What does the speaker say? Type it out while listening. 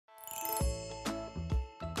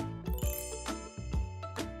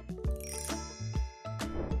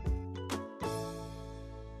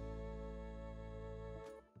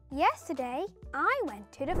Yesterday, I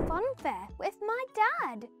went to the fun fair with my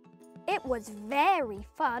dad. It was very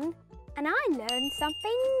fun and I learned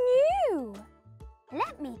something new.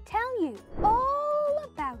 Let me tell you all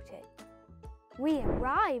about it. We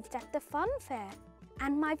arrived at the fun fair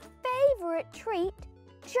and my favourite treat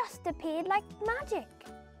just appeared like magic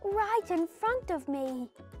right in front of me.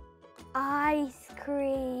 Ice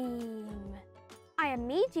cream. I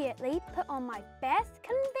immediately put on my best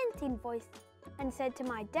convincing voice and said to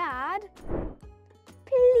my dad,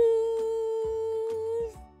 "Please."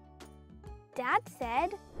 Dad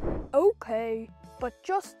said, "Okay, but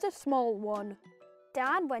just a small one."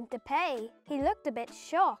 Dad went to pay. He looked a bit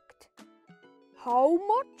shocked. "How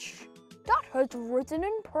much? That has risen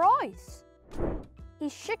in price." He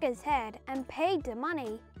shook his head and paid the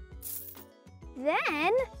money.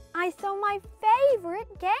 Then I saw my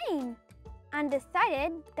favourite game and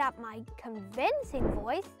decided that my convincing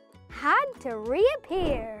voice had to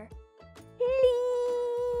reappear.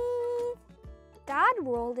 "Please." Dad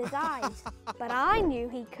rolled his eyes, but I knew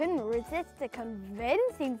he couldn't resist the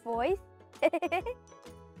convincing voice.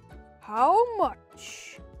 "How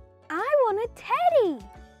much?" I won a teddy.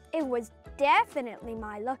 It was definitely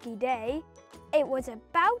my lucky day. It was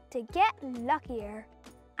about to get luckier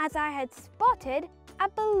as I had spotted a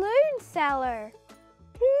balloon seller.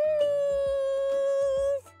 "Please."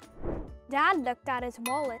 Dad looked at his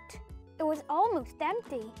wallet. It was almost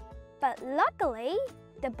empty, but luckily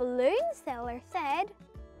the balloon seller said,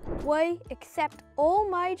 "We accept all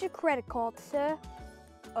major credit cards, sir."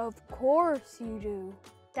 "Of course you do,"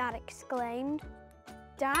 Dad exclaimed.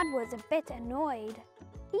 Dad was a bit annoyed.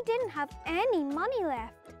 He didn't have any money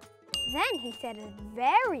left. Then he said a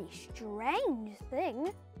very strange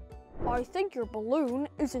thing. "I think your balloon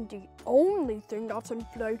isn't the only thing that's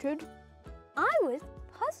inflated." I was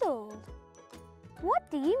puzzled. "What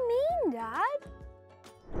do you mean, Dad?"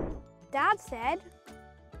 Dad said,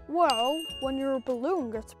 "Well, when your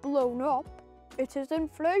balloon gets blown up, it is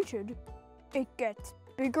inflated. It gets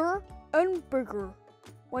bigger and bigger.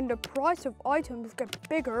 When the price of items gets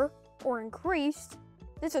bigger or increased,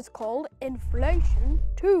 this is called inflation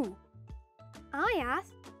too." I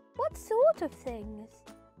asked, "What sort of things?"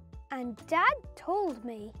 And Dad told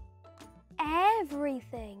me.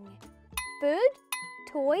 Everything. Food,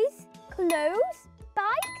 toys, clothes,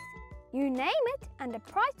 bikes, you name it, and the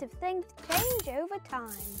price of things change over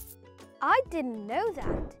time. I didn't know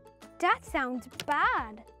that. That sounds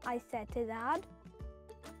bad, I said to Dad.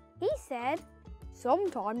 He said,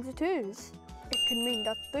 "Sometimes it is. It can mean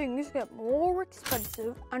that things get more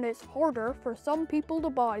expensive and it's harder for some people to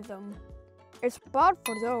buy them. It's bad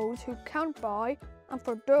for those who can't buy and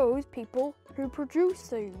for those people who produce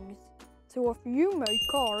things. So if you make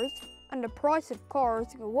cars and the price of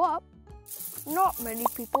cars go up, not many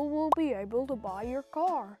people will be able to buy your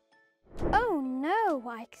car." "Oh no,"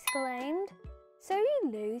 I exclaimed. "So you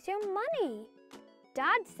lose your money?"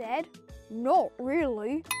 Dad said, "Not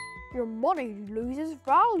really. Your money loses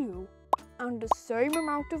value, and the same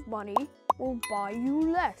amount of money will buy you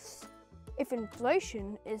less. If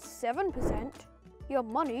inflation is 7%, your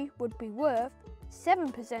money would be worth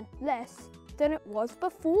 7% less than it was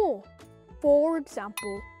before. For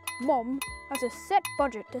example, Mum has a set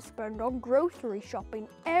budget to spend on grocery shopping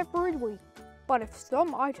every week, but if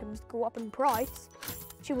some items go up in price,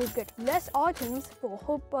 she will get less items for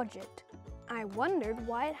her budget." I wondered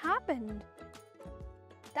why it happened.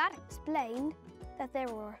 Dad explained that there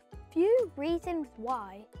were a few reasons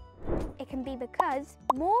why. It can be because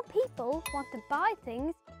more people want to buy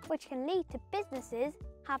things, which can lead to businesses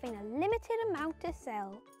having a limited amount to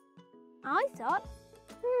sell. I thought,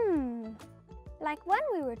 like when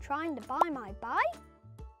we were trying to buy my bike?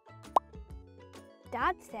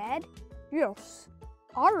 Dad said, "Yes,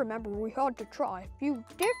 I remember we had to try a few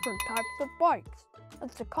different types of bikes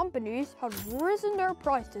as the companies had risen their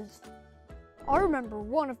prices. I remember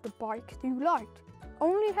one of the bikes you liked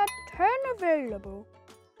only had 10 available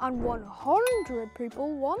and 100 people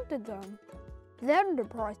wanted them. Then the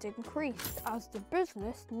price increased as the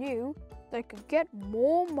business knew they could get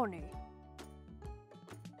more money."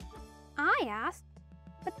 I asked,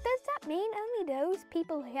 "But does that mean only those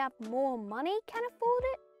people who have more money can afford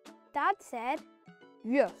it?" Dad said,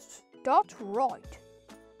 "Yes, that's right."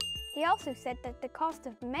 He also said that the cost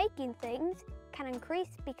of making things can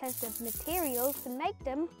increase because the materials to make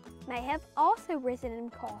them may have also risen in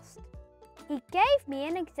cost. He gave me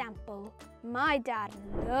an example. My dad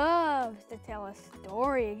loves to tell a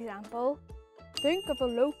story example. Think of a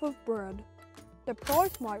loaf of bread. The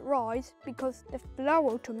price might rise because the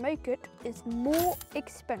flour to make it is more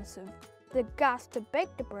expensive. The gas to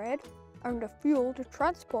bake the bread and the fuel to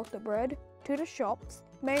transport the bread to the shops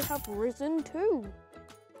may have risen too.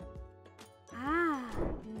 Ah,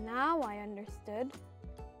 now I understood.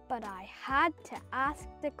 But I had to ask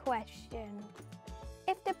the question.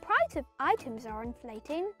 If the price of items are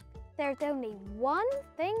inflating, there's only one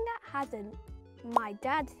thing that hasn't. My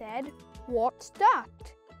dad said, What's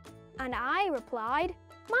that? and I replied,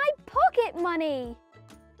 my pocket money!